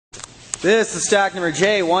This is stock number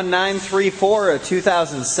J1934, a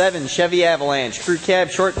 2007 Chevy Avalanche. Crew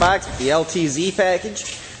cab short box with the LTZ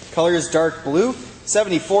package. Color is dark blue.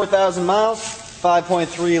 74,000 miles,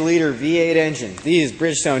 5.3 liter V8 engine. These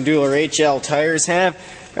Bridgestone Dueler HL tires have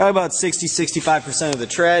about 60-65% of the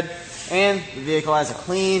tread, and the vehicle has a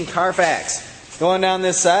clean Carfax. Going down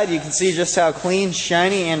this side, you can see just how clean,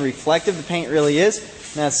 shiny, and reflective the paint really is.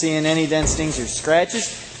 Not seeing any dent stings or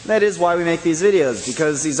scratches. That is why we make these videos,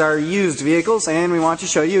 because these are used vehicles and we want to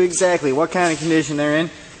show you exactly what kind of condition they're in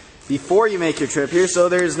before you make your trip here, so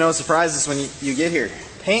there's no surprises when you get here.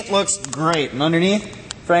 Paint looks great, and underneath,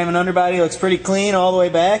 frame and underbody looks pretty clean all the way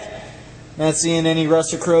back. Not seeing any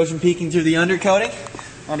rust or corrosion peeking through the undercoating.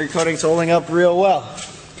 Undercoating's holding up real well.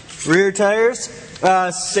 Rear tires,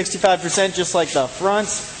 65% just like the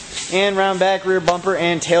fronts, and round back rear bumper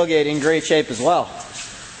and tailgate in great shape as well.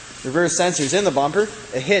 Reverse sensors in the bumper,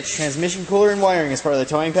 a hitch, transmission cooler, and wiring as part of the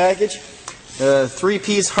towing package. The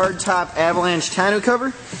 3-piece hardtop Avalanche tonneau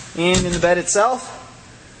cover, and in the bed itself,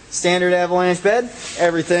 standard Avalanche bed.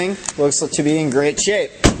 Everything looks to be in great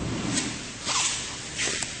shape.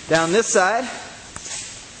 Down this side,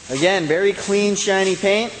 again, very clean, shiny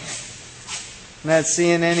paint. Not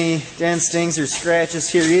seeing any dent stings or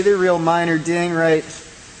scratches here either. Real minor ding right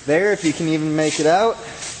there, if you can even make it out.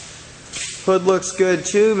 Hood looks good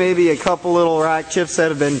too, maybe a couple little rock chips that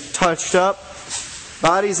have been touched up.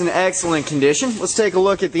 Body's in excellent condition. Let's take a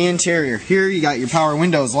look at the interior. Here you got your power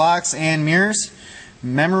windows, locks, and mirrors.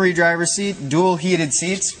 Memory driver seat, dual heated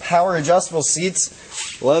seats, power adjustable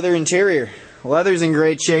seats, leather interior. Leather's in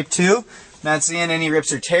great shape too. Not seeing any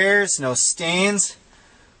rips or tears, no stains.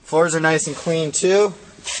 Floors are nice and clean too.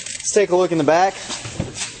 Let's take a look in the back.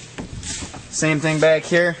 Same thing back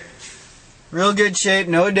here. Real good shape,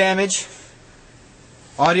 no damage.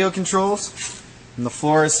 Audio controls, and the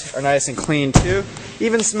floors are nice and clean too.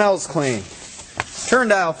 Even smells clean. Turn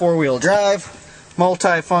dial 4-wheel drive,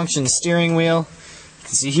 multi-function steering wheel. You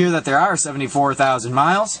can see here that there are 74,000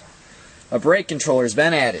 miles. A brake controller has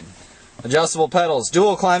been added. Adjustable pedals,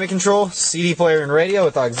 dual climate control, CD player and radio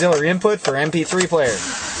with auxiliary input for MP3 player.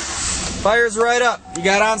 Fires right up. You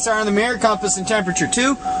got OnStar in the mirror, compass and temperature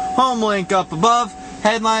too. Home link up above.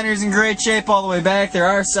 Headliner's in great shape all the way back. There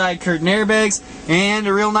are side curtain airbags and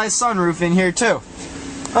a real nice sunroof in here too.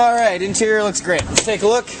 Alright, interior looks great. Let's take a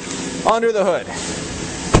look under the hood.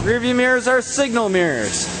 Rear view mirrors are signal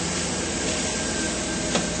mirrors.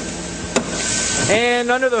 And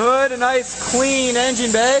under the hood, a nice clean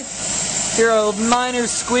engine bay. Hear a minor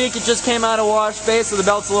squeak. It just came out of wash bay, so the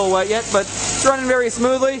belt's a little wet yet, but it's running very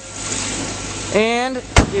smoothly. And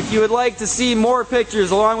if you would like to see more pictures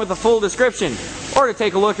along with a full description, or to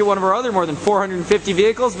take a look at one of our other more than 450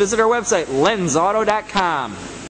 vehicles, visit our website, lenzauto.com.